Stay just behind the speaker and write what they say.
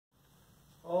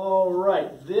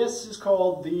right, this is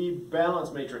called the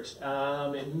balance matrix.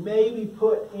 It may be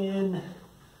put in,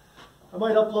 I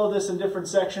might upload this in different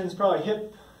sections, probably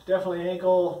hip, definitely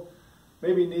ankle,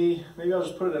 maybe knee. Maybe I'll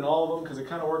just put it in all of them because it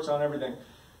kind of works on everything.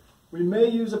 We may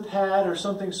use a pad or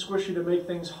something squishy to make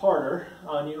things harder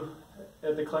on you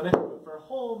at the clinic, but for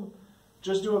home,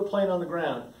 just do it plain on the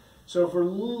ground. So if we're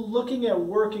looking at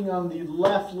working on the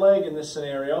left leg in this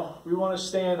scenario, we want to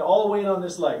stand all the weight on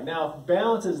this leg. Now, if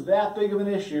balance is that big of an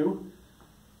issue,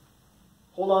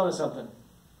 hold on to something.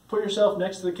 Put yourself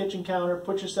next to the kitchen counter,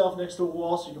 put yourself next to the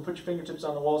wall so you can put your fingertips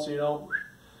on the wall so you don't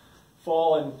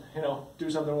fall and, do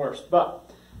something worse.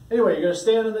 But anyway, you're going to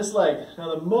stand on this leg.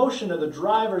 Now the motion of the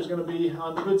driver is going to be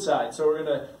on the good side. So we're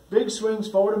going to big swings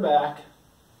forward and back.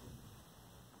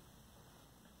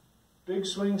 Big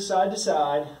swings side to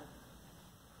side.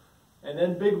 And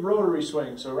then big rotary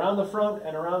swings. So around the front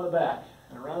and around the back.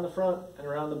 And around the front and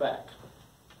around the back.